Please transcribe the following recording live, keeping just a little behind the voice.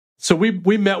So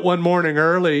we met one morning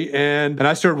early, and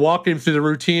I started walking through the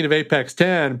routine of Apex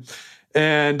 10.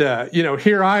 And,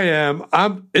 here I am.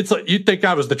 It's like you'd think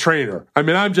I was the trainer. I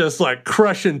mean, I'm just like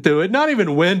crushing through it, not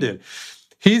even winded.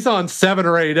 He's on 7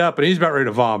 or 8 up, and he's about ready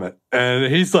to vomit.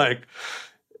 And he's like,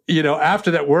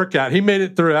 after that workout, he made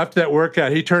it through. After that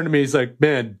workout, he turned to me. He's like,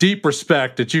 man, deep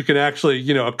respect that you can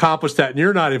actually, accomplish that, and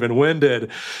you're not even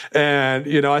winded.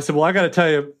 And, I said, well, I got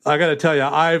to tell you,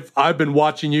 I've been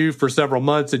watching you for several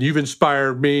months, and you've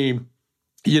inspired me,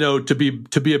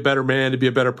 to be a better man, to be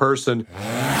a better person.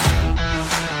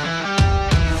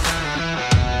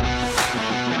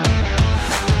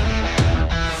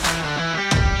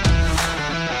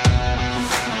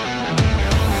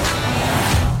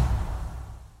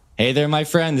 Hey there, my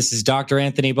friend. This is Dr.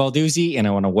 Anthony Balduzzi, and I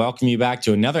want to welcome you back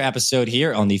to another episode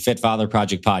here on the Fit Father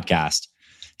Project podcast.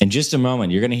 In just a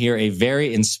moment, you're going to hear a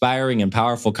very inspiring and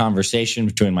powerful conversation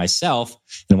between myself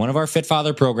and one of our Fit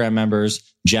Father program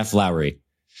members, Jeff Lowry.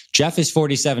 Jeff is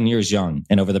 47 years young,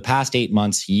 and over the past 8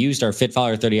 months, he used our Fit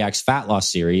Father 30X Fat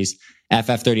Loss Series,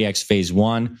 FF30X Phase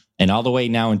 1, and all the way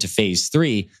now into Phase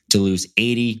 3 to lose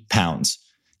 80 pounds.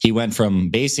 He went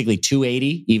from basically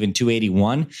 280, even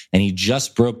 281, and he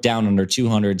just broke down under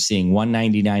 200, seeing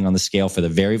 199 on the scale for the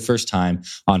very first time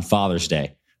on Father's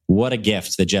Day. What a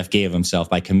gift that Jeff gave himself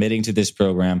by committing to this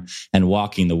program and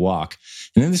walking the walk.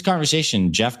 And in this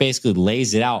conversation, Jeff basically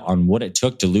lays it out on what it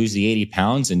took to lose the 80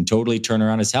 pounds and totally turn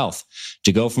around his health,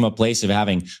 to go from a place of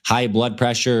having high blood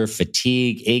pressure,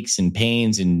 fatigue, aches and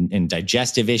pains, and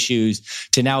digestive issues,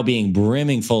 to now being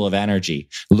brimming full of energy,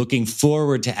 looking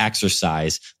forward to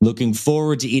exercise, looking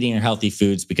forward to eating healthy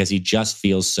foods because he just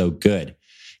feels so good.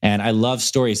 And I love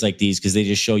stories like these because they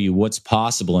just show you what's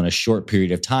possible in a short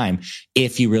period of time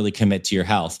if you really commit to your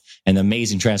health, and the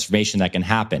amazing transformation that can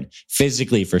happen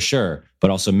physically for sure, but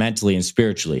also mentally and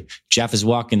spiritually. Jeff is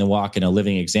walking the walk and a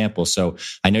living example. So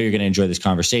I know you're going to enjoy this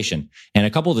conversation. And a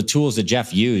couple of the tools that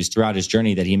Jeff used throughout his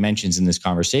journey that he mentions in this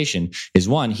conversation is,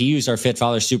 one, he used our Fit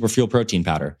Father Super Fuel protein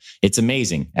powder. It's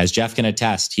amazing. As Jeff can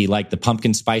attest, he liked the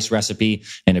pumpkin spice recipe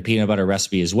and a peanut butter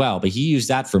recipe as well. But he used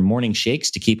that for morning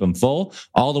shakes to keep him full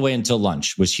all the way until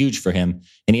lunch. Was huge for him.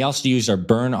 And he also used our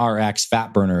Burn RX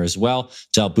fat burner as well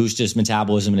to help boost his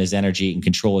metabolism and his energy and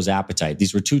control his appetite.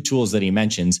 These were 2 tools that he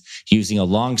mentions using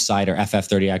alongside our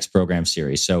FF30X program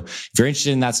series. So if you're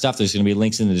interested in that stuff, there's going to be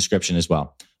links in the description as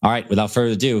well. All right, without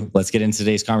further ado, let's get into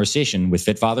today's conversation with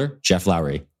Fit Father, Jeff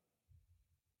Lowry.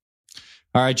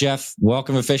 All right, Jeff,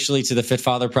 welcome officially to the Fit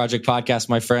Father Project podcast,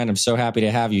 my friend. I'm so happy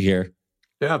to have you here.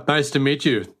 Yeah, nice to meet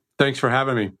you. Thanks for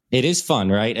having me. It is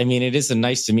fun, right? I mean, it is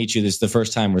nice to meet you. This is the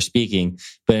first time we're speaking,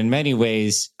 but in many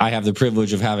ways, I have the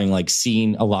privilege of having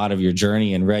seen a lot of your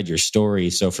journey and read your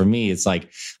story. So for me, it's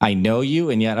like, I know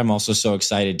you, and yet I'm also so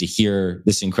excited to hear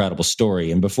this incredible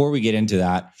story. And before we get into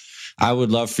that, I would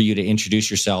love for you to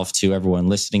introduce yourself to everyone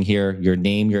listening here, your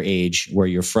name, your age, where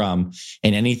you're from,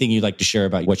 and anything you'd like to share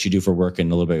about what you do for work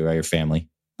and a little bit about your family.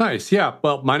 Nice. Yeah.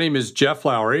 Well, my name is Jeff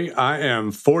Lowry. I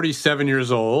am 47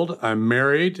 years old. I'm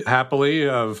married happily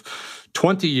of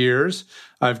 20 years.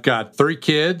 I've got 3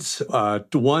 kids.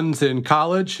 One's in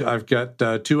college. I've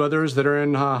got 2 others that are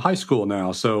in high school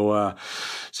now. So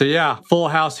yeah, full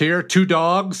house here, 2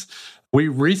 dogs. We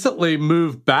recently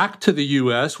moved back to the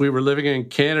U.S. We were living in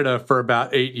Canada for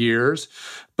about 8 years,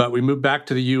 but we moved back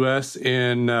to the U.S.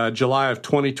 in July of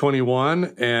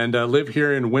 2021 and live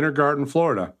here in Winter Garden,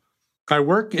 Florida. I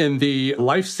work in the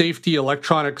life safety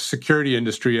electronic security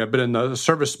industry. I've been in the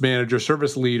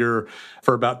service leader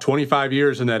for about 25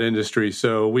 years in that industry.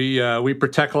 So we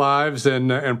protect lives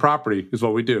and property is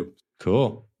what we do.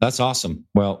 Cool. That's awesome.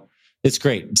 Well, it's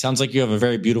great. It sounds like you have a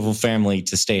very beautiful family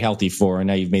to stay healthy for, and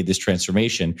now you've made this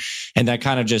transformation. And that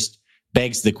kind of just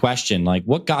begs the question,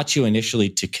 what got you initially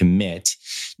to commit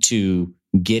to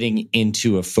getting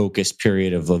into a focused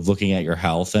period of looking at your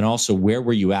health? And also, where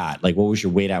were you at? What was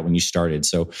your weight at when you started?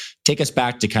 So take us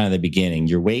back to kind of the beginning,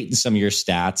 your weight and some of your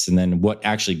stats, and then what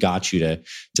actually got you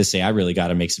to say, I really got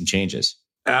to make some changes.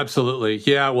 Absolutely.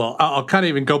 Yeah. Well, I'll kind of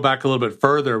even go back a little bit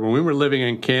further. When we were living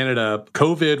in Canada,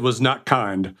 COVID was not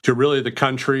kind to really the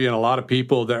country and a lot of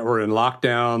people that were in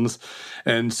lockdowns.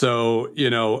 And so,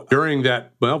 during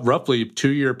that, roughly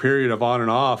 2-year period of on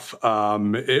and off,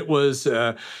 it was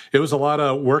a lot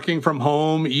of working from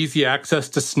home, easy access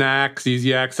to snacks,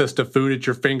 easy access to food at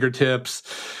your fingertips.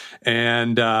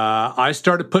 And I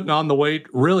started putting on the weight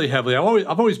really heavily.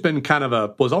 I've always been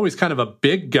was always kind of a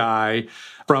big guy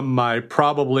from my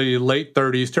probably late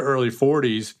 30s to early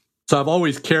 40s. So I've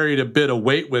always carried a bit of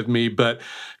weight with me, but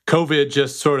COVID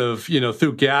just sort of,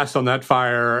 threw gas on that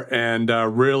fire and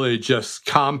really just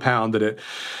compounded it.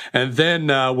 And then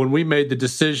when we made the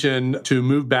decision to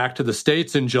move back to the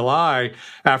States in July,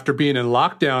 after being in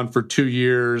lockdown for 2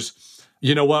 years,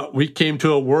 you know what? We came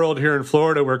to a world here in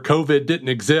Florida where COVID didn't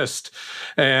exist.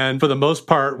 And for the most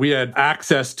part, we had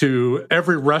access to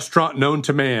every restaurant known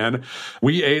to man.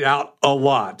 We ate out a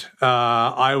lot.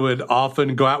 I would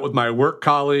often go out with my work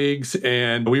colleagues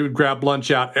and we would grab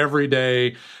lunch out every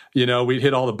day. We'd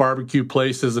hit all the barbecue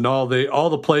places and all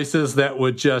the places that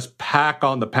would just pack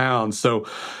on the pounds. So,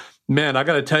 man, I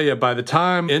got to tell you, by the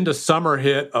time into summer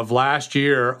hit of last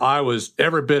year, I was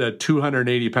every bit of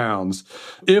 280 pounds,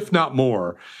 if not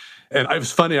more. And it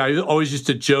was funny. I always used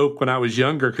to joke when I was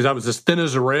younger because I was as thin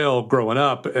as a rail growing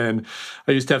up. And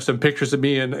I used to have some pictures of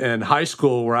me in high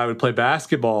school where I would play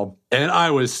basketball. And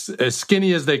I was as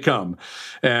skinny as they come.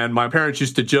 And my parents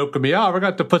used to joke with me, we're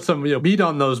going to put some meat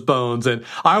on those bones. And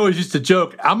I always used to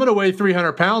joke, I'm going to weigh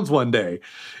 300 pounds one day,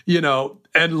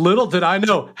 and little did I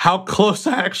know how close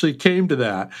I actually came to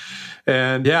that.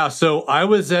 And so I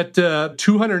was at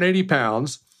 280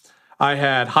 pounds. I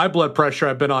had high blood pressure.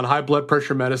 I've been on high blood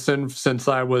pressure medicine since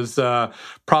I was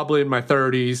probably in my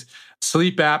 30s.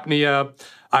 Sleep apnea.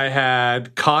 I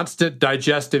had constant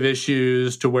digestive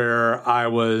issues to where I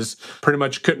was pretty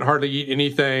much couldn't hardly eat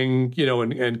anything,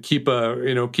 and keep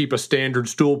a standard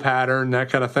stool pattern, that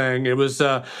kind of thing. It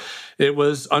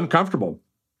was uncomfortable.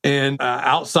 And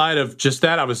outside of just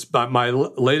that, my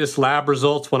latest lab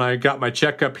results when I got my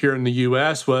checkup here in the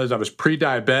U.S. was I was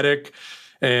pre-diabetic.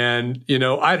 And,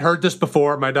 I'd heard this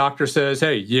before. My doctor says,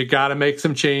 hey, you got to make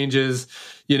some changes.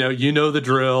 You know the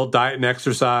drill, diet and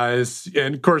exercise.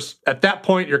 And of course, at that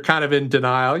point, you're kind of in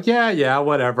denial. Yeah,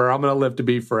 whatever. I'm going to live to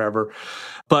be forever.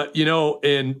 But,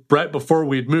 right before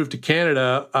we'd moved to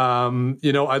Canada,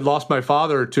 I'd lost my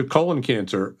father to colon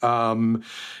cancer.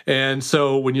 And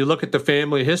so when you look at the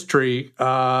family history,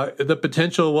 the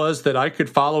potential was that I could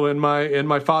follow in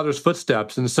my father's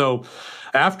footsteps. And so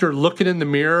after looking in the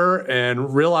mirror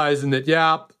and realizing that,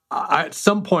 at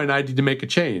some point I need to make a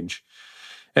change.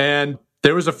 And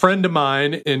there was a friend of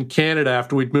mine in Canada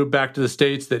after we'd moved back to the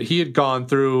States that he had gone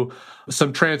through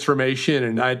some transformation,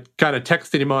 and I kind of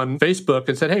texted him on Facebook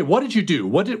and said, hey, what did you do?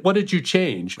 What did you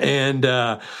change? And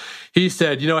he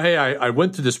said, hey, I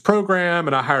went through this program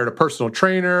and I hired a personal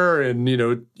trainer and,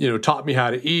 taught me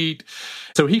how to eat.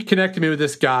 So he connected me with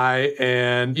this guy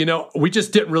and, we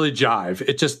just didn't really jive.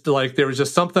 It just there was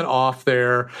just something off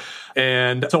there.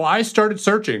 And so I started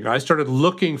searching. I started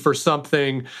looking for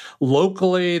something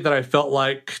locally that I felt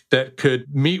like that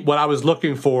could meet what I was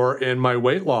looking for in my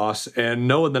weight loss and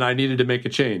knowing that I needed to make a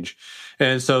change.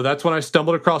 And so that's when I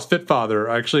stumbled across FitFather,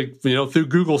 actually, through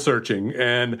Google searching.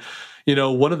 And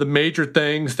one of the major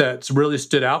things that's really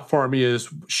stood out for me is,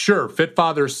 sure,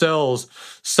 FitFather sells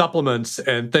supplements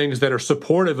and things that are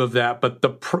supportive of that, but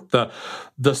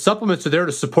the supplements are there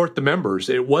to support the members.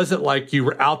 It wasn't like you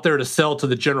were out there to sell to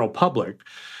the general public.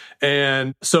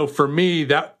 And so for me,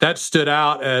 that stood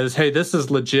out as, hey, this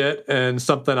is legit and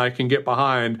something I can get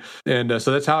behind. And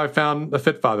so that's how I found the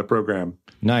FitFather program.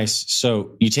 Nice.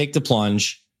 So you take the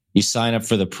plunge, you sign up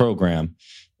for the program.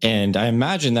 And I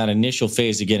imagine that initial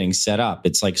phase of getting set up,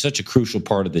 it's like such a crucial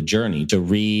part of the journey to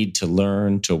read, to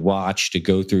learn, to watch, to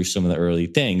go through some of the early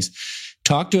things.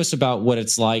 Talk to us about what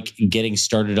it's like getting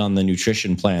started on the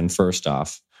nutrition plan first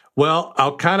off. Well,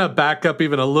 I'll kind of back up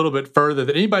even a little bit further.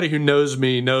 That anybody who knows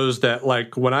me knows that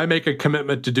when I make a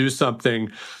commitment to do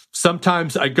something,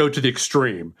 sometimes I go to the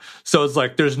extreme. So it's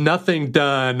there's nothing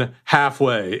done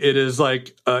halfway. It is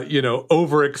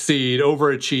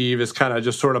overachieve is kind of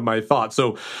just sort of my thought.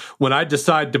 So when I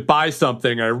decide to buy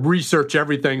something, I research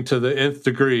everything to the nth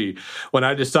degree. When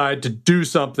I decide to do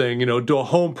something, do a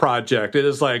home project, it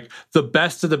is the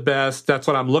best of the best. That's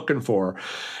what I'm looking for.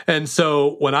 And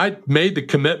so when I made the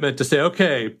commitment to say,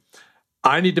 okay,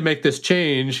 I need to make this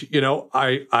change,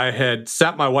 I had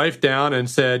sat my wife down and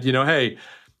said, hey,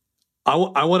 I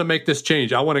want to make this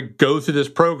change. I want to go through this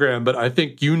program, but I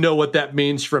think what that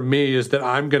means for me is that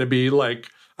I'm going to be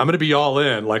all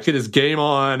in. It is game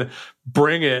on,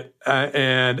 bring it,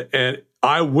 and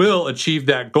I will achieve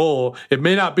that goal. It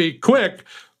may not be quick,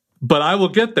 but I will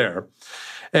get there.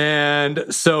 And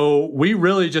so we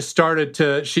really just started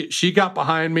to, she got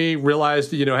behind me,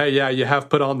 realized, hey, yeah, you have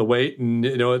put on the weight,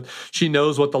 and, she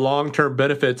knows what the long-term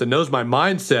benefits and knows my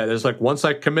mindset is once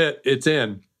I commit, it's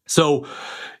in. So,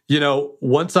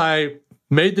 once I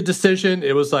made the decision,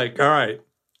 it was all right,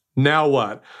 now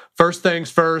what? First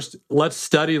things first, let's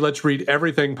study, let's read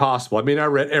everything possible. I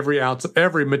read every ounce of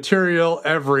every material,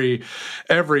 every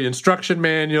instruction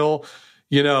manual,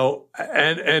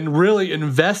 and really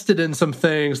invested in some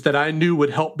things that I knew would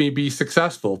help me be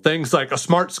successful. Things like a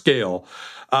smart scale,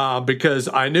 because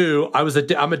I knew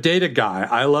I'm a data guy.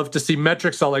 I love to see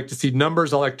metrics. I like to see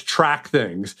numbers. I like to track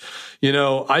things.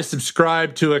 I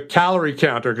subscribed to a calorie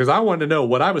counter because I wanted to know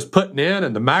what I was putting in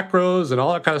and the macros and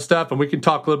all that kind of stuff. And we can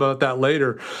talk a little bit about that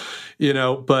later,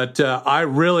 but I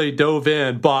really dove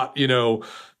in, bought,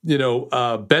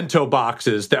 bento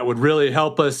boxes that would really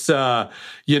help us, meal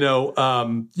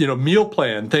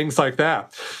plan, things like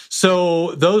that.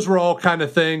 So those were all kind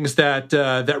of things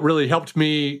that really helped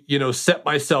me, set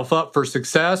myself up for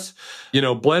success.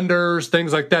 Blenders,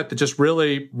 things like that just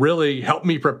really, really helped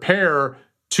me prepare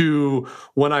to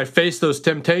when I face those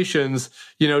temptations,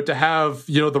 to have,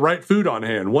 the right food on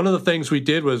hand. One of the things we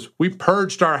did was we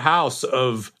purged our house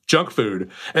of junk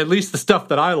food, at least the stuff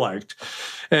that I liked.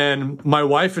 And my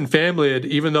wife and family,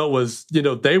 even though it was,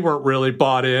 they weren't really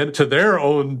bought in to their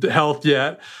own health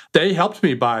yet, they helped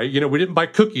me buy, we didn't buy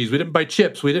cookies, we didn't buy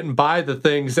chips, we didn't buy the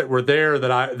things that were there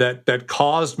that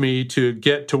caused me to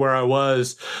get to where I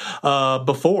was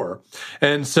before.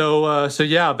 And so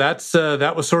yeah,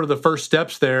 that was sort of the first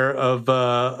steps there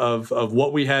of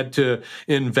what we had to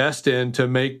invest in to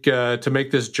make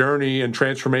this journey and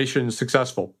transformation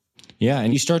successful. Yeah,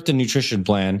 and you start the nutrition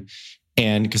plan.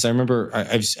 And because I remember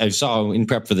I saw in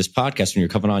prep for this podcast, when you're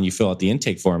coming on, you fill out the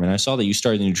intake form. And I saw that you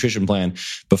started the nutrition plan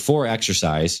before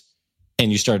exercise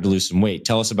and you started to lose some weight.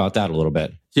 Tell us about that a little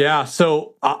bit. Yeah.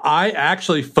 So I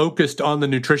actually focused on the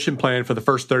nutrition plan for the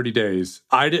first 30 days.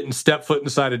 I didn't step foot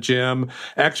inside a gym.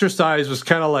 Exercise was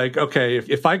kind of like, okay,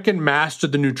 if I can master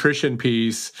the nutrition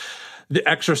piece, the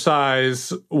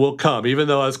exercise will come, even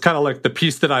though it's kind of like the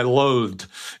piece that I loathed,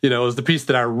 it was the piece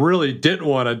that I really didn't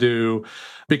want to do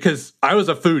because I was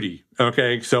a foodie.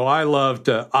 Okay. So I loved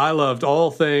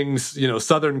all things,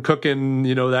 Southern cooking,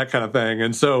 that kind of thing.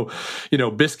 And so,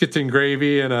 biscuits and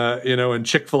gravy and, and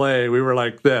Chick-fil-A, we were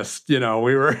like this, we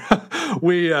were,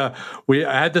 I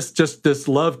had this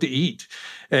love to eat.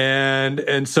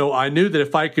 And so I knew that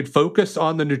if I could focus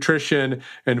on the nutrition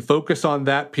and focus on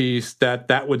that piece,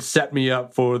 that would set me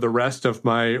up for the rest of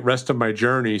my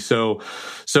journey. So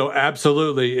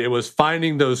absolutely, it was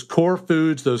finding those core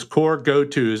foods, those core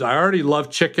go-tos. I already love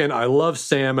chicken. I love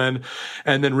salmon.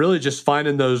 And then really just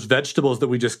finding those vegetables that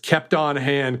we just kept on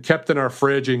hand, kept in our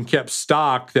fridge and kept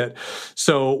stocked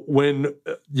so when,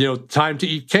 time to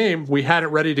eat came, we had it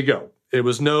ready to go. It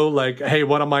was no like, hey,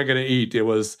 what am I going to eat? It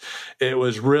was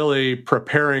really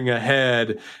preparing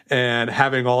ahead and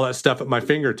having all that stuff at my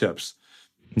fingertips.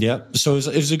 Yeah. So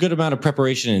it was a good amount of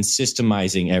preparation and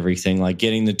systemizing everything, like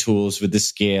getting the tools with the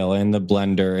scale and the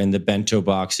blender and the bento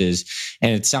boxes.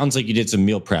 And it sounds like you did some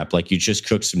meal prep, like you just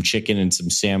cooked some chicken and some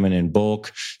salmon in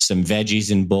bulk, some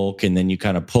veggies in bulk, and then you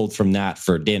kind of pulled from that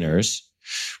for dinners.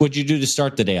 What'd you do to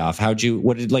start the day off?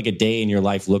 What did like a day in your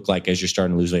life look like as you're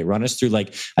starting to lose weight? Run us through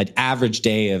like an average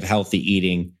day of healthy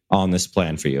eating on this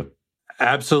plan for you.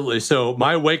 Absolutely. So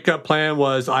my wake up plan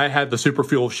was I had the Super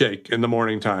Fuel shake in the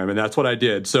morning time, and that's what I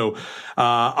did. So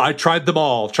I tried them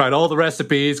all, tried all the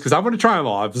recipes because I'm going to try them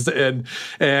all.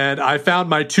 And I found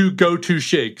my two go-to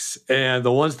shakes, and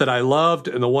the ones that I loved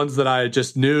and the ones that I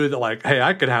just knew that like, hey,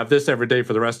 I could have this every day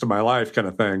for the rest of my life kind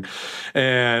of thing.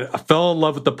 And I fell in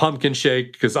love with the pumpkin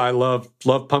shake because I love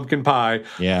pumpkin pie.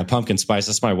 Yeah, pumpkin spice.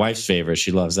 That's my wife's favorite.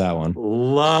 She loves that one.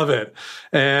 Love it.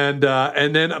 And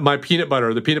then my peanut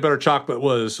butter, the peanut butter chocolate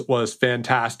was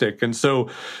fantastic. And so,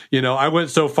 I went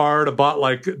so far to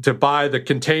buy the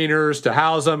containers to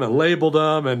house them and label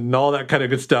them and all that kind of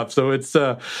good stuff. So it's,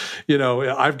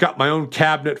 I've got my own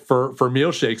cabinet for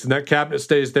meal shakes, and that cabinet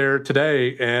stays there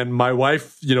today. And my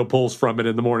wife, pulls from it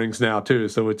in the mornings now too.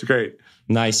 So it's great.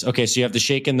 Nice. Okay. So you have the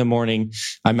shake in the morning.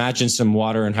 I imagine some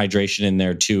water and hydration in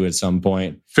there too at some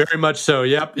point. Very much so.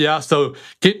 Yep. Yeah. So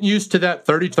getting used to that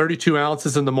 32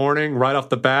 ounces in the morning right off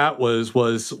the bat was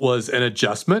an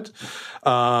adjustment.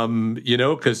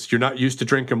 Because you're not used to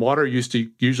drinking water, you're used to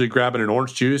usually grabbing an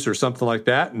orange juice or something like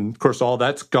that. And of course, all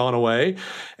that's gone away.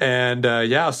 And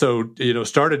so,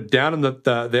 started down in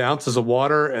the ounces of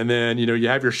water, and then, you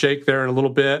have your shake there in a little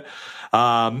bit.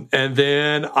 And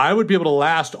then I would be able to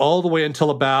last all the way until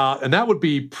and that would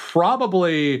be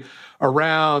probably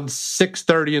around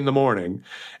 6:30 in the morning.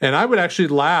 And I would actually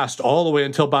last all the way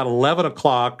until about 11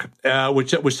 o'clock,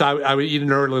 which I would eat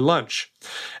an early lunch.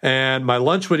 And my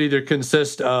lunch would either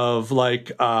consist of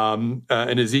like an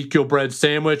Ezekiel bread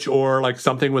sandwich or like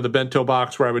something with a bento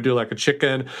box where I would do like a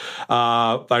chicken.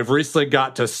 I've recently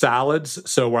got to salads,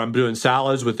 so where I'm doing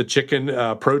salads with the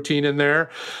chicken protein in there.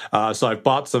 So I've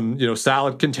bought some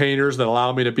salad containers that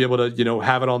allow me to be able to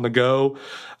have it on the go.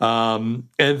 And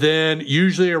then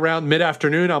usually around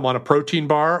mid-afternoon, I'm on a protein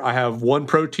bar. I have one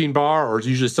protein bar or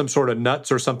usually some sort of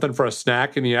nuts or something for a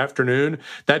snack in the afternoon.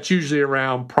 That's usually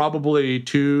around probably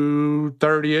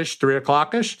 2:30-ish, 3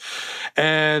 o'clock-ish.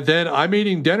 And then I'm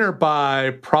eating dinner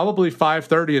by probably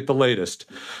 5:30 at the latest.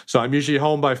 So I'm usually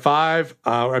home by 5.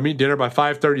 I'm eating dinner by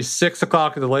 5:30, 6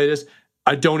 o'clock at the latest.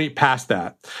 I don't eat past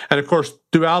that. And of course,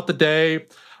 throughout the day,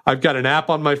 I've got an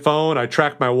app on my phone. I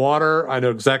track my water. I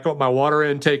know exactly what my water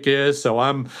intake is. So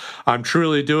I'm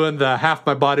truly doing the half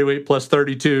my body weight plus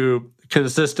 32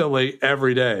 consistently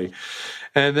every day.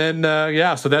 And then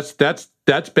so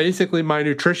that's basically my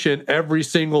nutrition every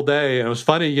single day. And it was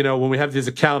funny, when we have these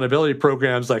accountability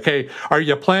programs, like, hey, are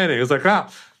you planning? It's like,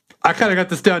 I kind of got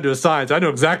this down to a science. I know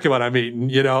exactly what I'm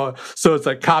eating, So it's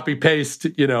like copy paste,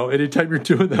 anytime you're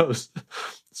doing those.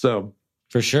 So.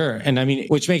 For sure. And I mean,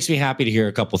 which makes me happy to hear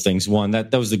a couple things. One,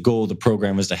 that was the goal of the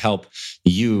program, was to help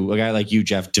you, a guy like you,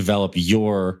 Jeff, develop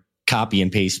your copy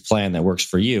and paste plan that works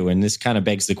for you. And this kind of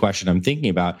begs the question I'm thinking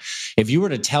about. If you were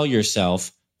to tell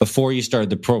yourself before you started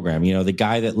the program, the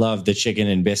guy that loved the chicken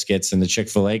and biscuits and the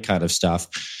Chick-fil-A kind of stuff,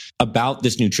 about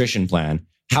this nutrition plan,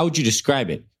 how would you describe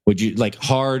it? Would you like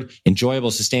hard, enjoyable,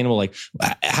 sustainable? Like,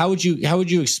 how would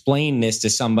you explain this to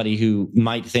somebody who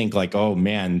might think like, oh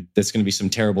man, that's going to be some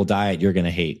terrible diet you're going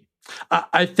to hate?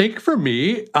 I think for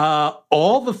me,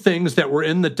 all the things that were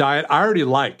in the diet I already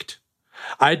liked.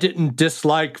 I didn't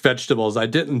dislike vegetables. I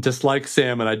didn't dislike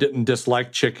salmon. I didn't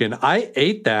dislike chicken. I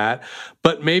ate that,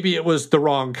 but maybe it was the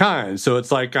wrong kind. So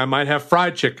it's like I might have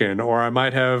fried chicken, or I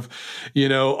might have,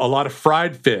 a lot of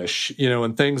fried fish,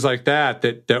 and things like that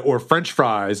or French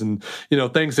fries and,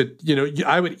 things that,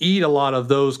 I would eat a lot of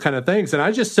those kind of things. And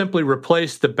I just simply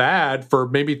replaced the bad for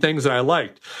maybe things that I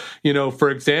liked.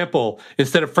 For example,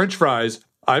 instead of French fries,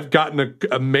 I've gotten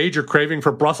a major craving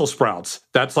for Brussels sprouts.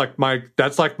 That's like my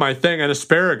thing, and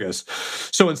asparagus.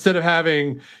 So instead of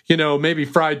having, maybe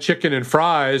fried chicken and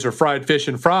fries or fried fish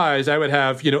and fries, I would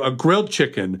have, a grilled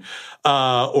chicken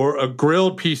or a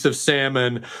grilled piece of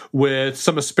salmon with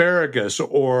some asparagus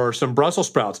or some Brussels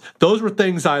sprouts. Those were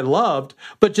things I loved,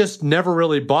 but just never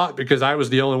really bought because I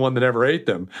was the only one that ever ate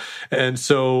them. And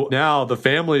so now the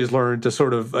family has learned to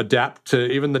sort of adapt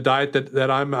to even the diet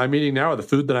that I'm eating now, or the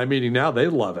food that I'm eating now.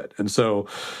 They love it. And so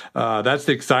that's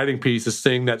the exciting piece, is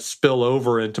seeing that spill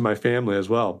over into my family as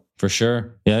well. For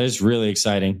sure. Yeah, it is really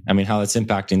exciting. I mean, how that's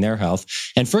impacting their health.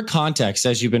 And for context,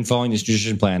 as you've been following this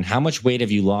nutrition plan, how much weight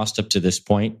have you lost up to this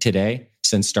point today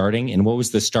since starting? And what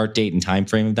was the start date and time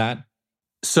frame of that?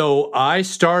 So I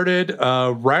started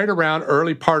right around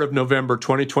early part of November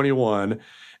 2021.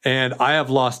 And I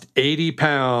have lost 80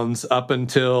 pounds up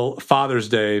until Father's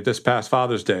Day, this past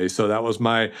Father's Day. So that was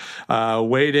my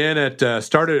weighed in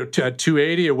started at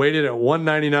 280, I weighed in at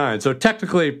 199. So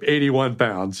technically 81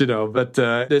 pounds, but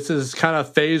this is kind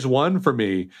of phase 1 for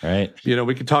me. Right.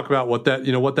 We can talk about what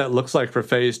that looks like for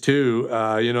phase 2,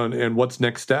 and what's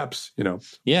next steps,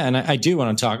 Yeah. And I do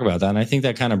want to talk about that. And I think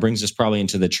that kind of brings us probably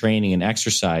into the training and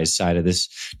exercise side of this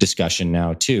discussion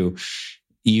now too.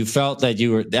 You felt that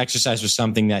exercise was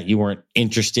something that you weren't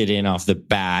interested in off the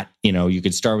bat. You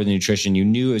could start with nutrition. You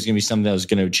knew it was going to be something that was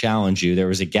going to challenge you. There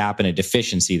was a gap and a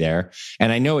deficiency there.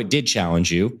 And I know it did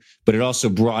challenge you, but it also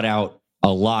brought out a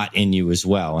lot in you as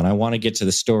well. And I want to get to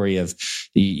the story of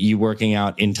you working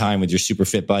out in time with your super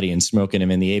fit buddy and smoking him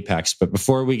in the Apex. But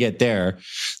before we get there,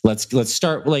 let's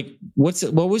start. Like, what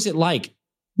was it like?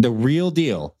 The real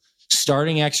deal.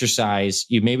 Starting exercise,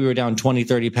 you maybe were down 20,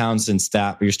 30 pounds since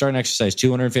that, but you're starting exercise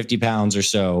 250 pounds or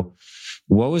so.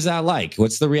 What was that like?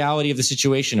 What's the reality of the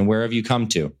situation, and where have you come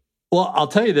to? Well, I'll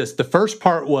tell you this. The first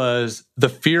part was the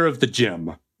fear of the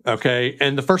gym. Okay.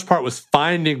 And the first part was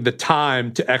finding the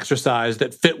time to exercise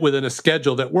that fit within a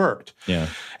schedule that worked. Yeah.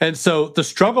 And so the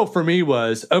struggle for me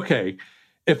was, okay,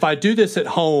 if I do this at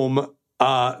home,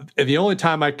 the only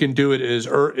time I can do it is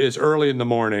early in the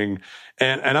morning.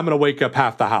 And I'm going to wake up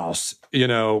half the house,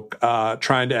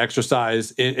 trying to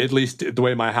exercise, at least the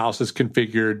way my house is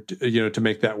configured, to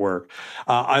make that work.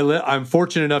 I'm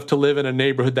fortunate enough to live in a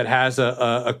neighborhood that has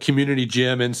a community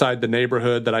gym inside the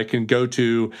neighborhood that I can go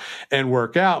to and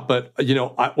work out. But,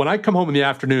 when I come home in the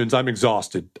afternoons, I'm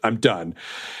exhausted. I'm done.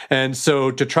 And so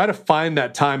to try to find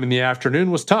that time in the afternoon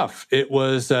was tough. It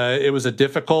was a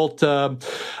difficult,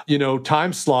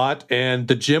 time slot, and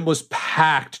the gym was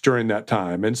packed during that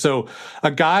time. And so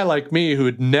a guy like me who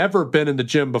had never been in the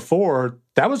gym before,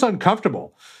 that was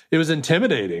uncomfortable. it was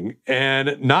intimidating,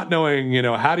 and not knowing,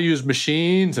 how to use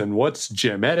machines and what's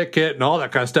gym etiquette and all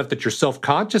that kind of stuff that you're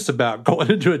self-conscious about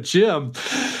going into a gym,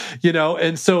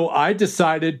 and so I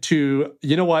decided to,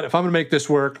 what, if I'm going to make this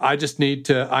work, I need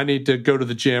to go to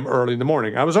the gym early in the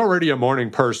morning. I was already a morning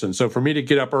person, so for me to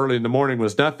get up early in the morning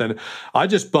was nothing. I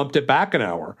just bumped it back an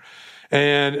hour.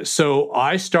 And so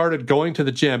I started going to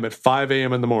the gym at 5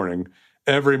 a.m. in the morning,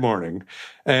 every morning.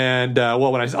 And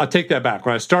I'll take that back.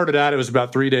 When I started out, it was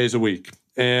about 3 days a week.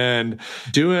 And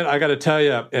I got to tell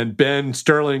you, and Ben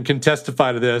Sterling can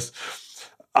testify to this,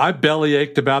 I belly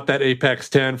ached about that Apex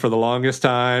 10 for the longest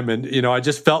time. And, I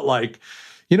just felt like,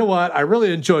 what? I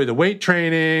really enjoy the weight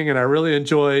training, and I really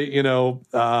enjoy,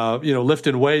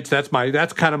 lifting weights. That's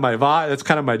kind of my vibe. That's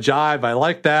kind of my jive. I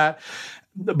like that.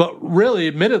 But really,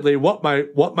 admittedly, what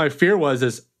my fear was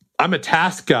is I'm a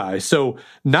task guy. So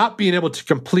not being able to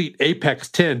complete Apex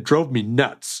 10 drove me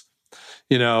nuts,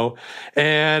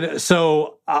 And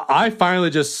so I finally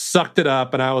just sucked it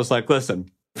up, and I was like,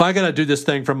 listen, if I got to do this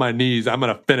thing from my knees, I'm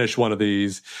going to finish one of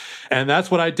these. And that's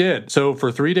what I did. So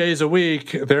for 3 days a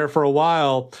week there for a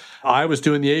while, I was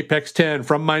doing the Apex 10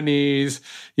 from my knees,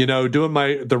 doing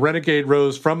the Renegade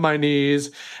rows from my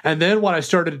knees. And then what I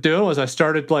started doing was I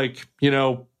started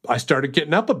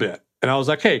getting up a bit. And I was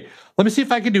like, hey, let me see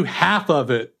if I can do half of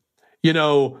it,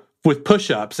 with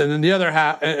push-ups, and then the other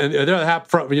half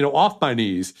from, off my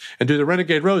knees, and do the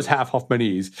Renegade rows half off my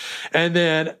knees. And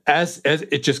then as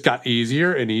it just got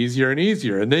easier and easier and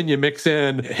easier. And then you mix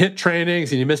in HIIT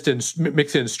trainings, and you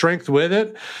mix in strength with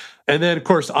it. And then, of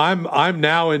course, I'm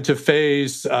now into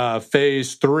phase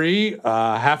 3,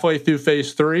 halfway through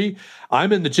phase 3.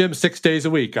 I'm in the gym 6 days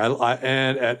a week,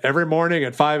 and every morning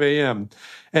at 5 a.m.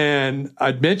 And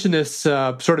I'd mentioned this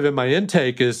sort of in my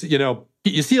intake is,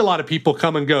 you see a lot of people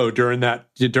come and go during that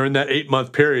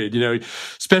 8-month period,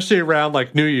 especially around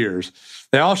like New Year's.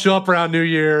 They all show up around New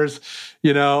Year's,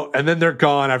 and then they're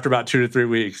gone after about 2 to 3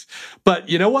 weeks. But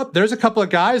you know what? There's a couple of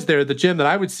guys there at the gym that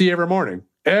I would see every morning.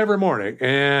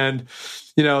 And,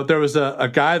 there was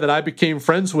a guy that I became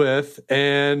friends with,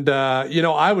 and,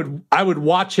 I would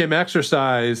watch him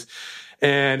exercise.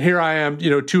 And here I am,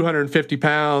 250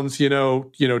 pounds,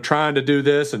 trying to do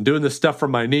this and doing this stuff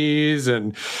from my knees.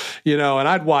 And, and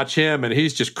I'd watch him, and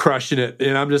he's just crushing it.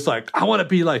 And I'm just like, I want to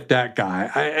be like that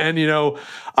guy.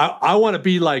 I want to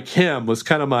be like him was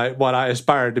kind of what I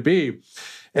aspired to be.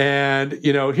 And,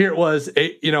 here it was,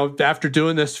 after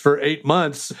doing this for 8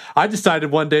 months, I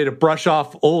decided one day to brush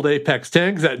off old Apex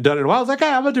 10 because I hadn't done it in a while. I was like,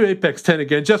 hey, I'm going to do Apex 10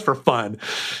 again just for fun,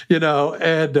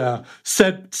 and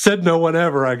said no one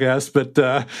ever, I guess. But,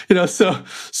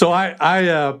 so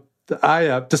I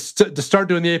to start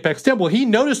doing the Apex 10. Well, he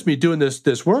noticed me doing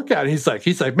this workout. And he's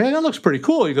like, man, that looks pretty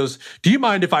cool. He goes, do you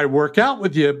mind if I work out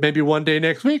with you maybe one day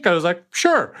next week? I was like,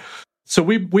 sure. So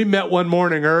we met one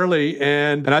morning early,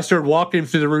 and I started walking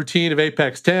through the routine of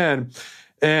Apex 10.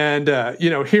 And,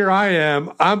 here I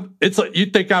am. It's like,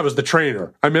 you'd think I was the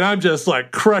trainer. I mean, I'm just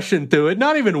like crushing through it,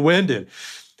 not even winded.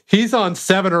 He's on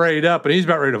 7 or 8 up, and he's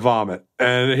about ready to vomit.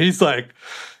 And he's like,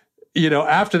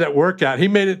 after that workout, he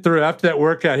made it through. After that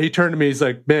workout, he turned to me. He's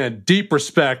like, man, deep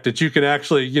respect that you can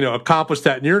actually, accomplish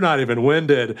that, and you're not even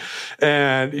winded.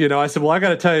 And, I said, well, I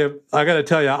got to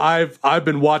tell you, I've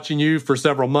been watching you for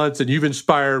several months, and you've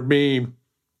inspired me,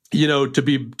 to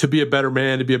be a better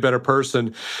man, to be a better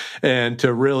person, and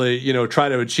to really, try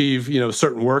to achieve,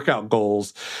 certain workout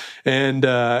goals. And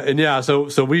yeah,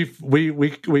 so we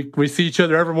see each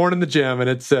other every morning in the gym, and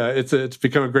it's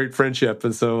become a great friendship.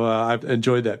 And so I've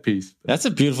enjoyed that piece. That's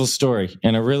a beautiful story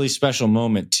and a really special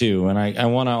moment too. And I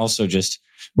want to also just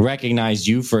recognize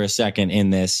you for a second in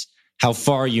this, how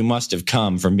far you must have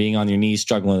come from being on your knees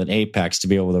struggling with an Apex to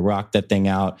be able to rock that thing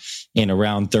out in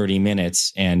around 30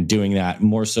 minutes and doing that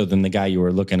more so than the guy you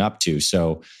were looking up to.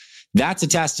 So that's a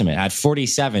testament at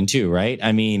 47 too, right?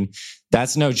 I mean,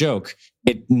 that's no joke.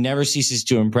 It never ceases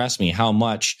to impress me how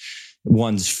much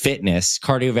one's fitness,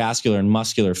 cardiovascular and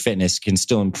muscular fitness, can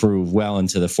still improve well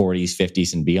into the 40s,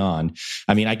 50s, and beyond.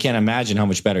 I mean, I can't imagine how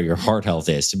much better your heart health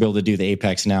is to be able to do the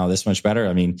Apex now this much better.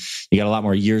 I mean, you got a lot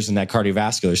more years in that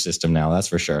cardiovascular system now, that's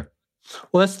for sure.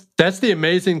 Well, that's the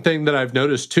amazing thing that I've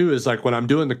noticed too, is like when I'm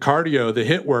doing the cardio, the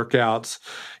HIIT workouts,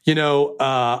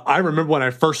 I remember when I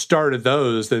first started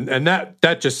those, and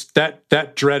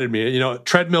that dreaded me.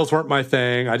 Treadmills weren't my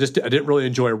thing. I didn't really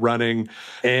enjoy running,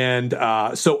 and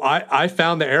so I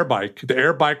found the air bike. The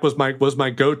air bike was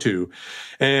my go-to,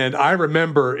 and I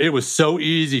remember it was so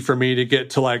easy for me to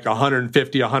get to like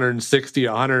 150, 160,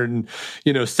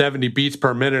 170 beats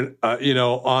per minute,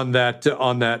 on that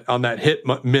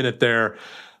HIIT minute there.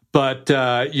 But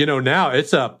now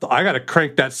it's up. I got to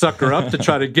crank that sucker up to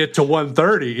try to get to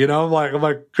 130. I'm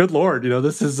like, good Lord,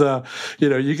 this is,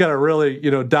 you got to really,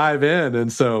 dive in.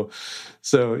 And so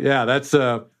yeah,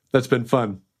 that's been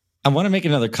fun. I want to make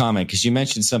another comment because you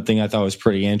mentioned something I thought was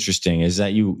pretty interesting. Is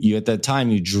that you at that time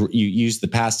you used the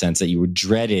past tense that you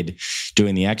dreaded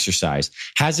doing the exercise.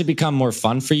 Has it become more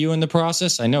fun for you in the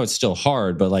process? I know it's still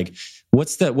hard, but like,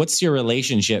 what's your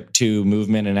relationship to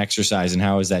movement and exercise, and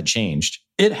how has that changed?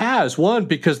 It has. One,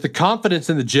 because the confidence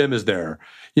in the gym is there,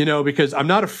 because I'm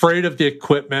not afraid of the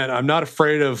equipment. I'm not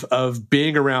afraid of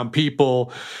being around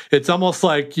people. It's almost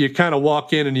like you kind of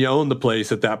walk in and you own the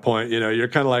place at that point. You're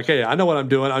kind of like, hey, I know what I'm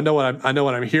doing. I know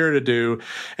what I'm here to do.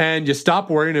 And you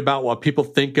stop worrying about what people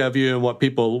think of you and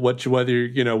whether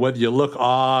you look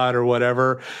odd or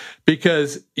whatever.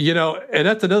 Because, and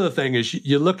that's another thing is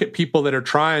you look at people that are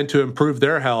trying to improve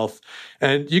their health,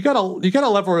 and you got a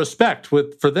level of respect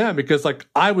for them, because like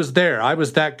I was there, I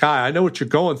was that guy. I know what you're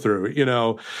going through,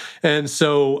 and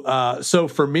so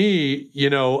for me,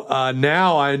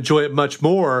 now I enjoy it much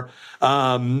more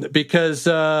because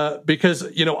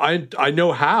I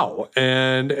know how,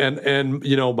 and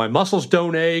my muscles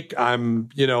don't ache. I'm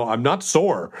not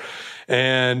sore.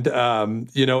 And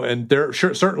and there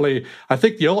certainly, I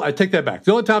take that back.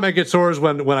 The only time I get sore is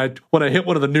when I hit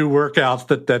one of the new workouts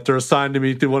that they're assigned to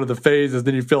me through one of the phases.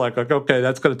 Then you feel like okay,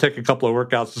 that's going to take a couple of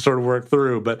workouts to sort of work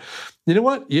through. But you know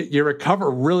what? You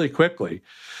recover really quickly.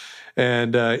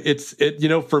 And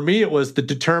for me, it was the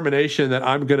determination that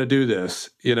I'm going to do this.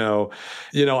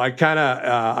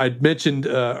 I'd mentioned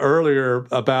earlier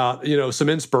about some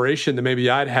inspiration that maybe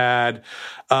I'd had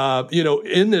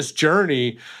in this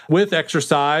journey with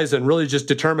exercise, and really just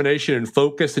determination and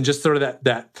focus, and just sort of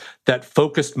that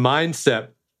focused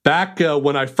mindset. Back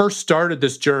when I first started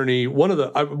this journey,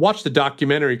 I watched a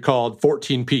documentary called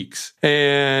 14 Peaks,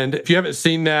 and if you haven't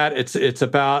seen that, it's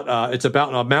about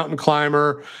a mountain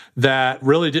climber that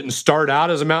really didn't start out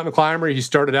as a mountain climber. He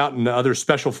started out in other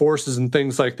special forces and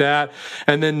things like that,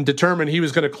 and then determined he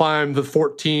was going to climb the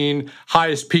 14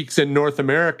 highest peaks in North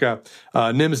America.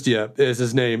 Nimsdia is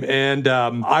his name, and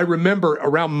I remember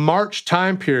around March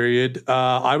time period,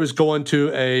 I was going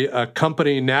to a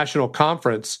company national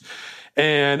conference.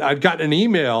 And I'd gotten an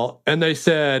email, and they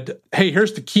said, hey,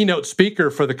 here's the keynote speaker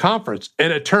for the conference.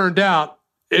 And it turned out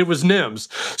it was NIMS.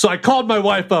 So I called my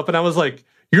wife up, and I was like,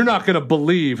 you're not going to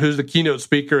believe who the keynote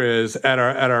speaker is at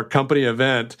our company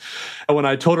event. And when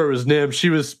I told her it was NIMS, she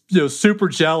was super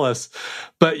jealous.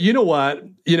 But you know what?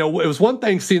 It was one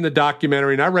thing seeing the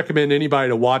documentary, and I recommend anybody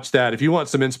to watch that. If you want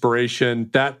some inspiration,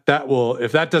 that will,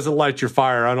 if that doesn't light your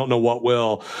fire, I don't know what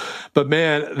will. But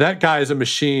man, that guy is a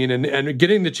machine, and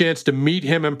getting the chance to meet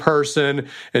him in person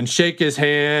and shake his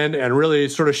hand and really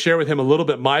sort of share with him a little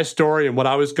bit my story and what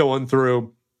I was going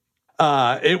through.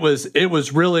 It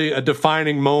was really a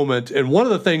defining moment. And one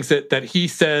of the things that he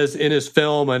says in his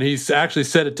film, and he's actually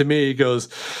said it to me, he goes,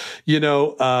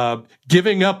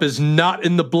 giving up is not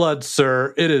in the blood,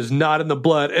 sir. It is not in the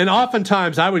blood. And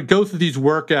oftentimes I would go through these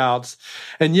workouts,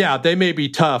 and yeah, they may be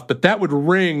tough, but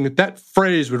that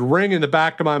phrase would ring in the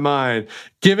back of my mind.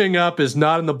 Giving up is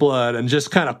not in the blood, and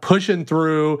just kind of pushing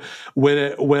through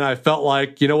when I felt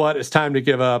like, it's time to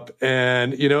give up.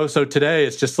 And, so today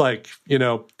it's just like,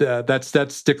 that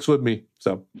sticks with me.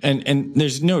 So, and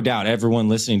there's no doubt everyone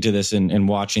listening to this and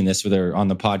watching this, whether on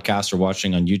the podcast or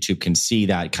watching on YouTube, can see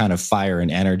that kind of fire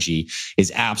and energy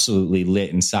is absolutely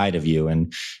lit inside of you.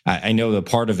 And I know that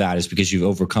part of that is because you've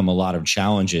overcome a lot of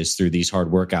challenges through these hard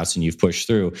workouts and you've pushed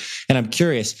through. And I'm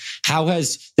curious, how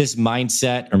has this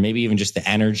mindset, or maybe even just the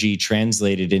energy,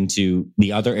 translated into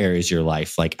the other areas of your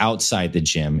life, like outside the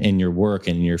gym, in your work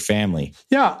and in your family?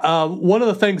 Yeah. One of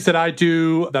the things that I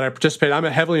do, that I participate, I'm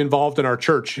heavily involved in our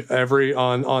church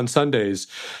on Sundays.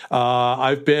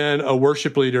 I've been a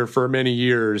worship leader for many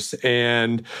years,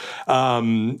 and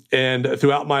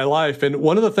throughout my life. And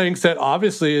one of the things that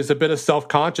obviously is a bit of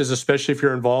self-conscious, especially if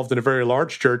you're involved in a very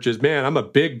large church, is, man, I'm a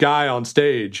big guy on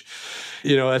stage.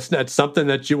 That's something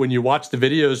that when you watch the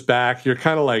videos back, you're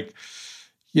kind of like,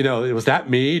 was that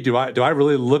me? Do I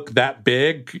really look that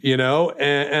big?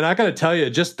 And I got to tell you,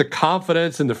 just the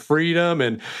confidence and the freedom,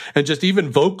 and just even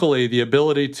vocally, the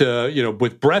ability to,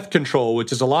 with breath control,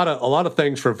 which is a lot of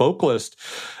things for vocalists,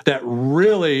 that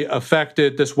really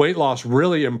affected this weight loss,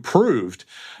 really improved,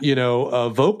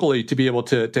 vocally, to be able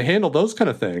to handle those kind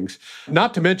of things.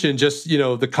 Not to mention just,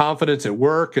 the confidence at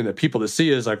work, and the people that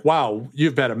see it is like, wow,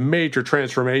 you've had a major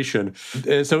transformation.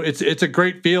 And so it's a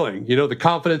great feeling, the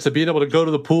confidence of being able to go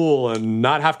to the pool and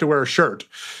not have to wear a shirt.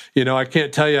 I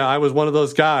can't tell you, I was one of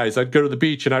those guys. I'd go to the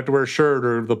beach and I have to wear a shirt,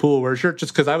 or the pool wear a shirt,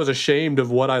 just because I was ashamed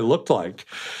of what I looked like.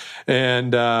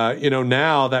 And,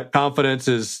 now that confidence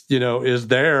is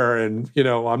there, and,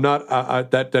 I'm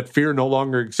not, that fear no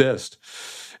longer exists.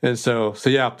 And so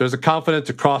yeah, there's a confidence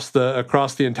across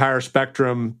the entire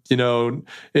spectrum,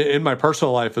 in my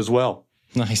personal life as well.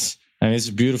 Nice. I mean, it's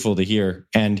beautiful to hear.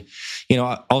 And,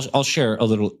 I'll share a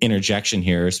little interjection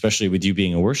here, especially with you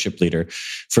being a worship leader.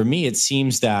 For me, it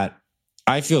seems that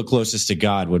I feel closest to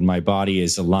God when my body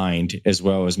is aligned as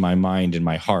well as my mind and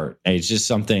my heart. And it's just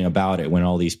something about it when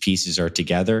all these pieces are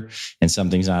together and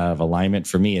something's not out of alignment.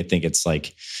 For me, I think it's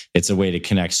a way to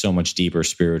connect so much deeper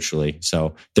spiritually.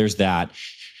 So there's that.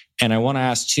 And I want to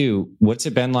ask too, what's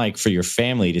it been like for your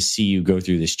family to see you go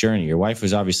through this journey? Your wife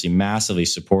was obviously massively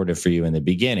supportive for you in the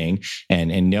beginning,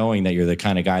 and knowing that you're the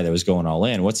kind of guy that was going all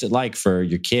in. What's it like for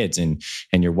your kids and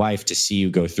your wife to see you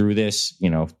go through this,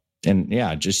 And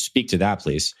yeah, just speak to that,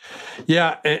 please.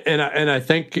 Yeah, and I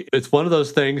think it's one of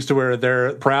those things to where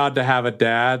they're proud to have a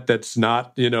dad that's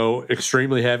not,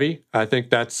 extremely heavy. I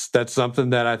think that's something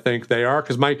that I think they are,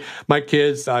 because my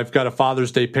kids, I've got a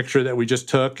Father's Day picture that we just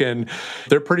took, and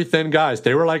they're pretty thin guys.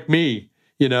 They were like me,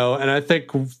 and I think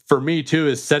for me too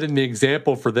is setting the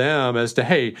example for them as to,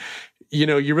 hey,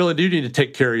 you really do need to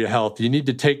take care of your health. You need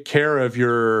to take care of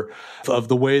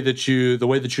the way that you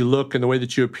look and the way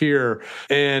that you appear.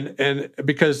 And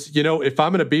because, if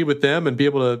I'm going to be with them and be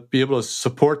able to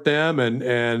support them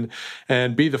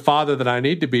and be the father that I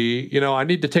need to be, I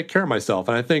need to take care of myself.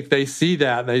 And I think they see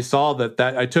that, and they saw that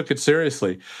I took it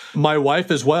seriously. My wife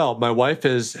as well. My wife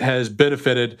has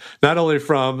benefited not only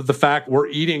from the fact we're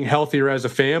eating healthier as a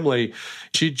family.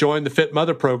 She joined the Fit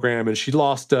Mother program, and she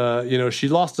lost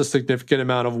a significant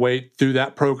amount of weight through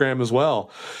that program as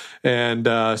well. And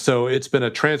so it's been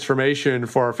a transformation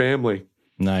for our family.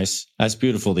 Nice. That's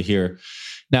beautiful to hear.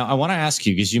 Now, I want to ask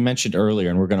you, because you mentioned earlier,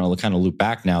 and we're going to kind of loop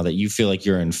back now, that you feel like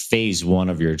you're in phase 1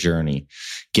 of your journey,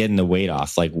 getting the weight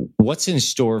off. Like, what's in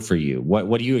store for you?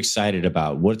 What are you excited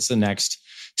about? What's the next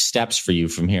steps for you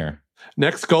from here?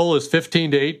 Next goal is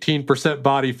 15 to 18%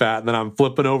 body fat, and then I'm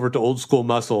flipping over to old school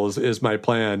muscle is my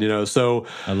plan. So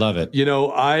I love it.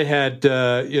 I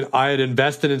had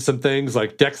invested in some things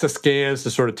like DEXA scans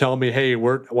to sort of tell me, hey,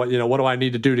 what do I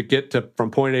need to do to get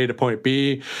from point A to point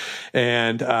B,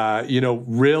 and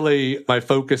really my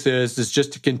focus is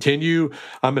just to continue.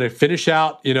 I'm going to finish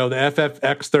out the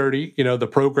FFX30, the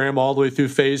program all the way through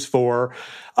phase 4.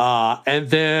 And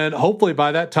then hopefully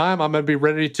by that time I'm going to be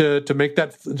ready to make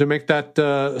that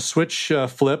switch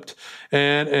flipped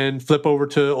and flip over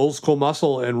to old school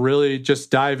muscle and really just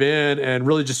dive in and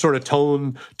really just sort of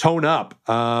tone up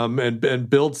and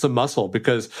build some muscle,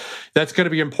 because that's going to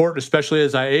be important, especially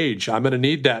as I age. I'm going to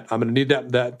need that. I'm going to need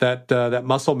that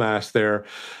muscle mass there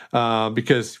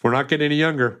because we're not getting any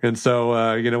younger, and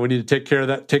so we need to take care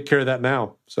of that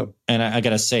now. So, and I got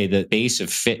to say, the base of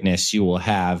fitness you will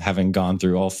have, having gone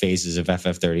through all phases of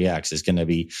FF30X, is going to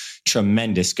be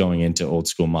tremendous going into old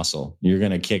school muscle. You're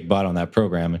going to kick butt on that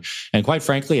program. And quite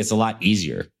frankly, it's a lot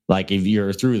easier. Like, if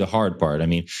you're through the hard part, I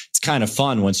mean, it's kind of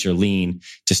fun once you're lean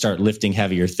to start lifting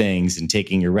heavier things and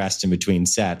taking your rest in between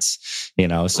sets,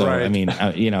 So, right. I mean,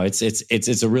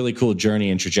 it's a really cool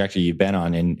journey and trajectory you've been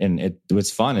on. And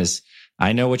what's fun is,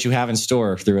 I know what you have in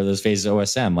store through those phases of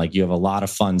OSM. Like, you have a lot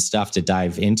of fun stuff to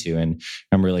dive into, and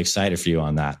I'm really excited for you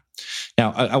on that.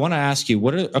 Now, I want to ask you,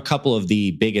 what are a couple of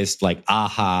the biggest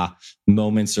aha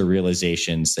moments or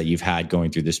realizations that you've had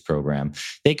going through this program?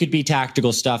 They could be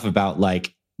tactical stuff about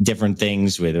different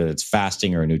things, whether it's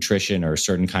fasting or nutrition or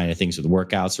certain kind of things with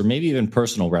workouts, or maybe even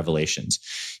personal revelations.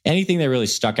 Anything that really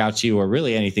stuck out to you, or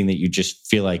really anything that you just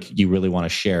feel like you really want to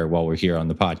share while we're here on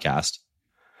the podcast?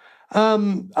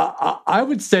 I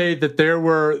would say that there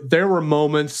were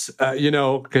moments,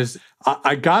 because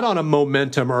I got on a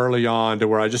momentum early on to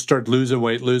where I just started losing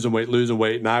weight,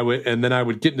 and then I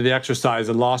would get into the exercise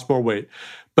and lost more weight.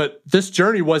 But this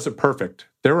journey wasn't perfect.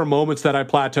 There were moments that I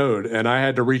plateaued and I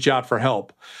had to reach out for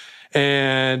help.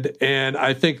 And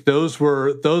I think those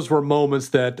were moments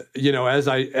that, as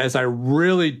I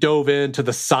really dove into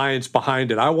the science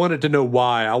behind it, I wanted to know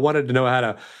why. I wanted to know how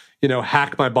to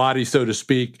hack my body, so to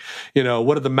speak.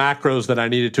 What are the macros that I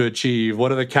needed to achieve?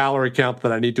 What are the calorie count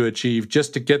that I need to achieve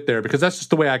just to get there? Because that's just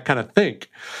the way I kind of think.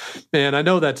 And I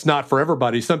know that's not for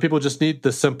everybody. Some people just need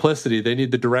the simplicity. They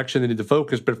need the direction. They need the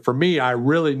focus. But for me, I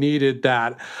really needed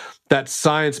that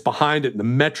science behind it and the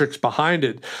metrics behind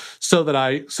it so that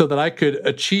I could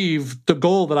achieve the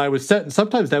goal that I would set. And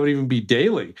sometimes that would even be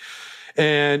daily.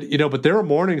 And, but there were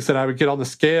mornings that I would get on the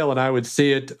scale and I would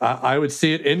see it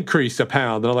increase a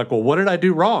pound. And I'm like, well, what did I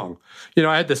do wrong?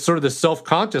 I had this sort of this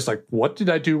self-conscious, like, what did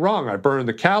I do wrong? I burned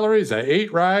the calories. I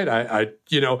ate right.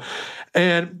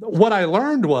 And what I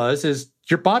learned is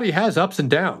your body has ups and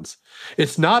downs.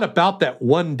 It's not about that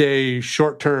one day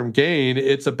short-term gain.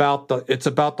 It's about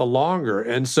the longer.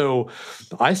 And so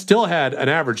I still had an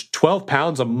average 12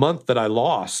 pounds a month that I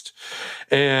lost.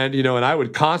 And, and I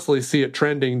would constantly see it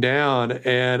trending down.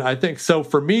 And I think so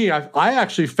for me, I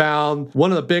actually found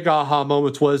one of the big aha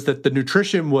moments was that the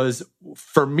nutrition was,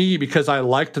 for me, because I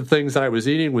liked the things that I was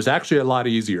eating, was actually a lot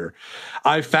easier.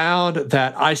 I found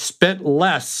that I spent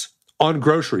less on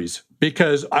groceries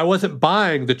because I wasn't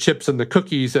buying the chips and the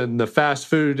cookies and the fast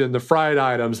food and the fried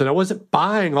items, and I wasn't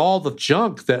buying all the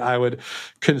junk that I would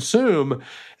consume.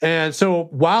 And so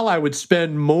while I would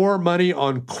spend more money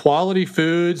on quality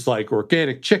foods like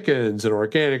organic chickens and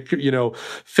organic,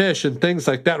 fish and things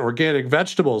like that, organic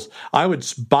vegetables, I would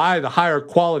buy the higher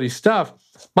quality stuff.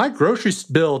 My grocery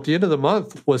bill at the end of the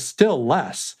month was still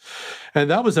less. And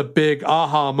that was a big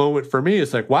aha moment for me.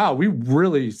 It's like, wow, we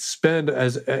really spend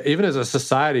even as a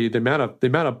society, the amount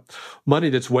of money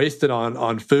that's wasted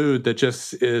on food that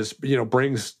just is,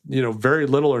 brings, very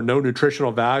little or no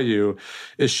nutritional value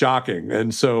is shocking.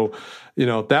 And so,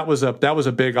 that was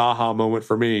a big aha moment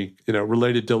for me,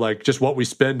 related to like just what we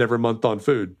spend every month on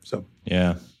food. So,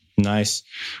 yeah. Nice.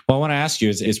 Well, I want to ask you,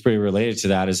 it's pretty related to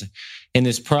that, is in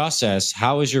this process,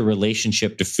 how has your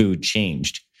relationship to food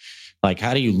changed? Like,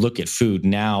 how do you look at food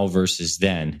now versus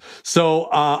then? So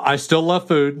I still love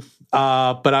food,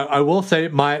 but I will say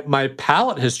my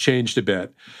palate has changed a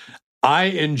bit. I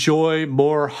enjoy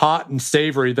more hot and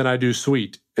savory than I do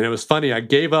sweet. And it was funny. I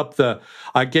gave up the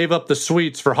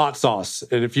sweets for hot sauce.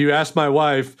 And if you ask my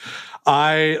wife,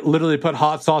 I literally put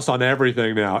hot sauce on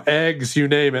everything now. Eggs, you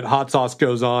name it, hot sauce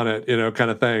goes on it, kind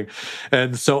of thing.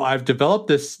 And so I've developed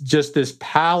this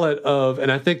palate of,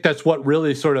 and I think that's what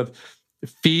really sort of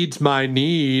feeds my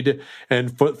need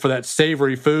and for that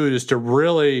savory food is to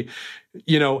really,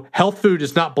 health food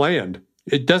is not bland.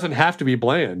 It doesn't have to be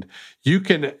bland. You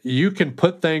can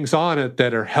put things on it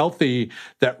that are healthy,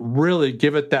 that really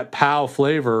give it that pow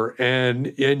flavor,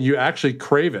 and you actually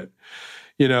crave it.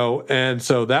 And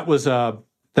so that was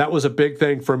a big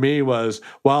thing for me, was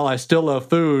while I still love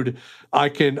food, I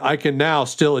can now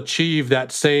still achieve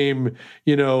that same,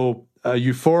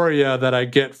 euphoria that I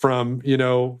get from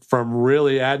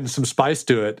really adding some spice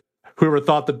to it. Whoever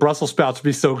thought that Brussels sprouts would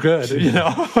be so good,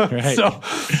 Right. So I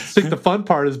think the fun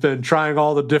part has been trying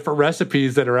all the different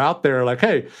recipes that are out there. Like,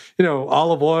 hey,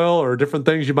 olive oil or different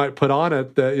things you might put on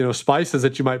it, that, spices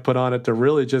that you might put on it to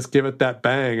really just give it that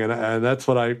bang. And that's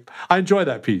what I enjoy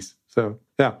that piece. So,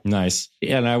 yeah. Nice.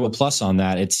 Yeah, and I will plus on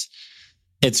that.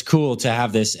 It's cool to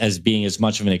have this as being as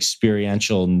much of an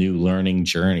experiential new learning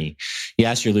journey.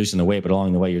 Yes, you're losing the weight, but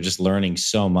along the way, you're just learning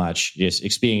so much,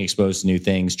 just being exposed to new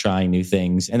things, trying new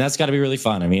things. And that's got to be really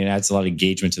fun. I mean, it adds a lot of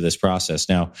engagement to this process.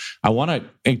 Now, I want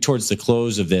to, towards the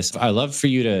close of this, I'd love for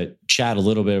you to chat a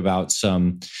little bit about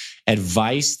some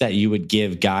advice that you would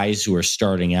give guys who are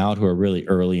starting out, who are really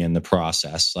early in the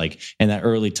process. Like in that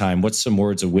early time, what's some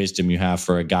words of wisdom you have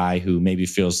for a guy who maybe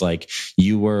feels like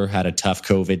had a tough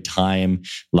COVID time,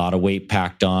 a lot of weight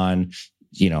packed on,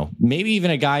 maybe even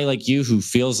a guy like you who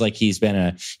feels like he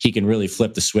can really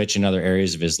flip the switch in other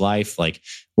areas of his life. Like,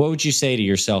 what would you say to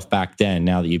yourself back then,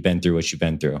 now that you've been through what you've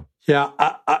been through? Yeah,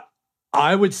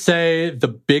 I would say the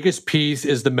biggest piece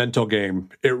is the mental game.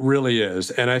 It really is.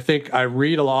 And I think I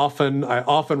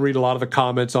often read a lot of the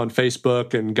comments on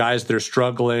Facebook and guys that are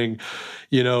struggling,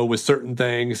 with certain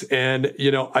things. And,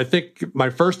 I think my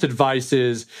first advice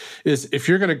is if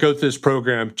you're going to go through this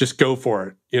program, just go for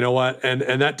it. You know what?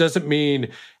 And that doesn't mean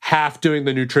half doing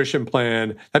the nutrition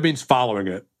plan. That means following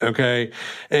it. Okay.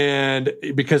 And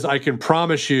because I can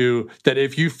promise you that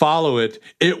if you follow it,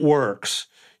 it works.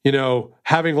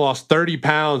 Having lost 30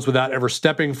 pounds without ever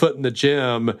stepping foot in the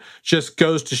gym just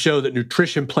goes to show that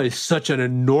nutrition plays such an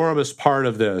enormous part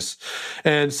of this.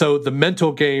 And so the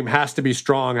mental game has to be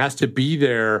strong, has to be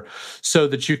there so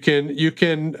that you can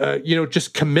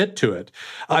just commit to it.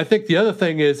 I think the other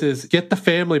thing is get the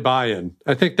family buy-in.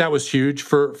 I think that was huge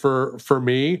for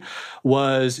me,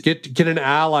 was get an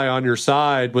ally on your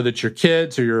side, whether it's your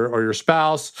kids or your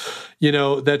spouse,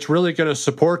 that's really going to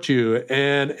support you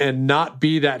and not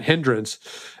be that hindrance.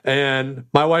 And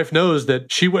my wife knows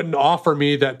that she wouldn't offer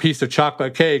me that piece of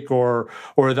chocolate cake or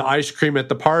the ice cream at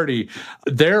the party.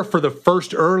 There, for the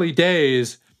first early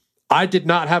days, I did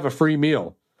not have a free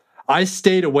meal. I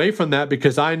stayed away from that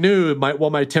because I knew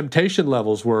what my temptation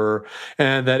levels were,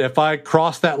 and that if I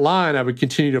crossed that line, I would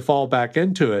continue to fall back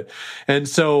into it. And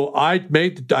so I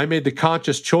made the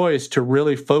conscious choice to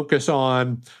really focus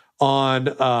on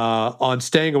on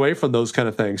staying away from those kind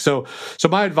of things. So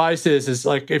my advice is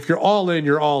like, if you're all in,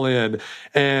 you're all in,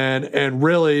 and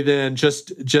really then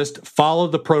just follow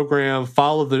the program,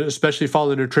 especially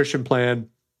follow the nutrition plan.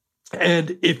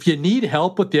 And if you need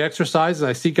help with the exercise, and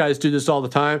I see guys do this all the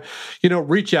time,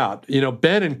 reach out.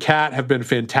 Ben and Kat have been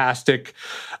fantastic.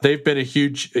 They've been a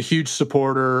huge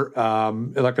supporter.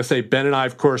 Like I say, Ben and I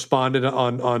have corresponded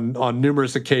on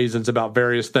numerous occasions about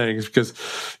various things because,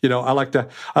 I like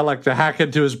to hack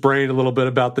into his brain a little bit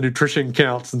about the nutrition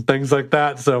counts and things like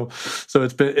that. So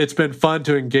it's been fun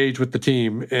to engage with the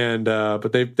team, and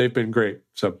but they've been great.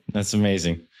 So that's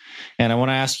amazing. And I want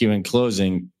to ask you in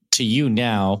closing, to you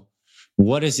now,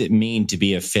 what does it mean to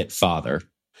be a fit father?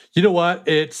 You know what?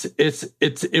 It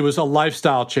was a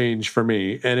lifestyle change for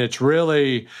me, and it's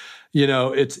really,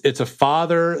 it's a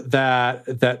father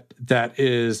that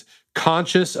is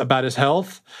conscious about his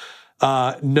health,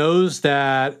 knows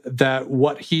that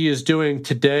what he is doing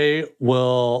today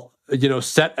will,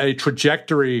 set a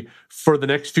trajectory for the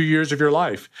next few years of your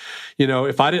life.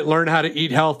 If I didn't learn how to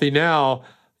eat healthy now,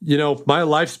 my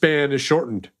lifespan is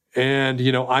shortened. And,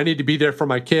 I need to be there for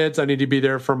my kids. I need to be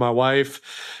there for my wife.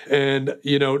 And,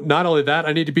 not only that,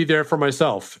 I need to be there for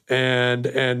myself.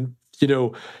 And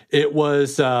it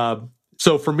was,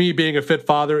 so for me, being a fit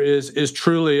father is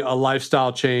truly a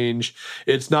lifestyle change.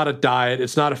 It's not a diet.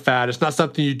 It's not a fad. It's not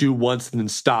something you do once and then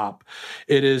stop.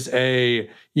 It is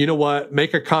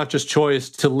make a conscious choice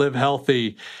to live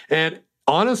healthy. And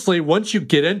honestly, once you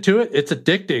get into it, it's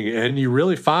addicting. And you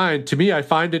really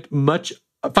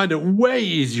I find it way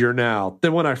easier now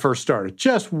than when I first started,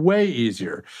 just way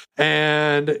easier.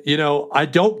 And, I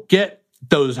don't get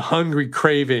those hungry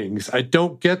cravings. I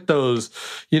don't get those,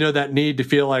 that need to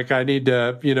feel like I need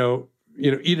to,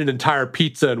 eat an entire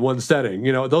pizza in one setting.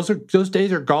 Those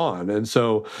days are gone. And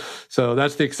so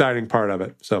that's the exciting part of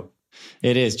it. So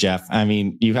it is, Jeff. I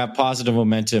mean, you have positive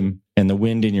momentum and the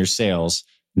wind in your sails.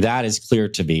 That is clear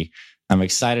to me. I'm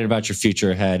excited about your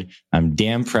future ahead. I'm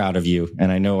damn proud of you.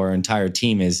 And I know our entire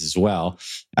team is as well.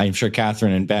 I'm sure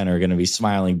Catherine and Ben are going to be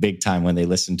smiling big time when they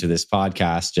listen to this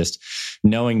podcast, just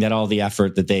knowing that all the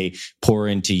effort that they pour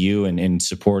into you and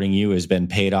supporting you has been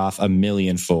paid off a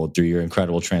millionfold through your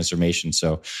incredible transformation.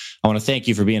 So I want to thank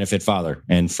you for being a fit father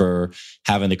and for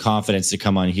having the confidence to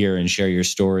come on here and share your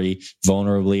story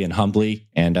vulnerably and humbly.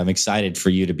 And I'm excited for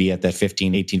you to be at that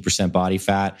 18% body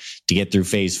fat to get through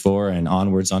phase 4 and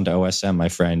onwards onto OSM, my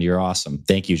friend. You're awesome.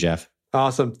 Thank you, Jeff.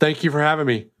 Awesome. Thank you for having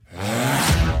me.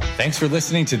 Thanks for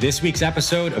listening to this week's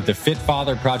episode of the Fit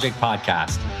Father Project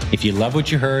podcast. If you love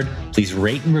what you heard, please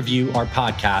rate and review our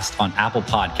podcast on Apple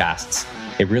Podcasts.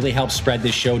 It really helps spread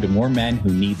this show to more men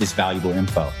who need this valuable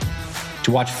info.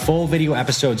 To watch full video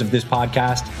episodes of this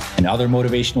podcast and other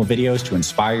motivational videos to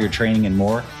inspire your training and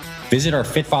more, visit our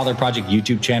Fit Father Project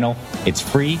YouTube channel. It's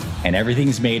free and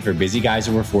everything's made for busy guys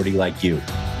over 40 like you.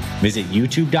 Visit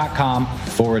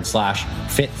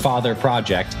youtube.com/Fit Father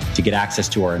Project to get access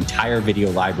to our entire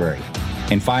video library.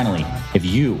 And finally, if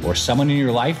you or someone in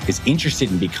your life is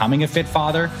interested in becoming a fit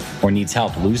father or needs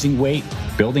help losing weight,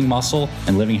 building muscle,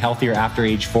 and living healthier after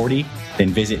age 40, then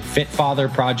visit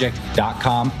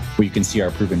fitfatherproject.com, where you can see our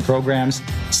proven programs,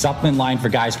 supplement line for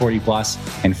guys 40 plus,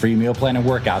 and free meal plan and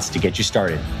workouts to get you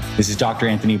started. This is Dr.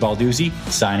 Anthony Balduzzi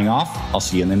signing off. I'll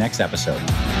see you in the next episode.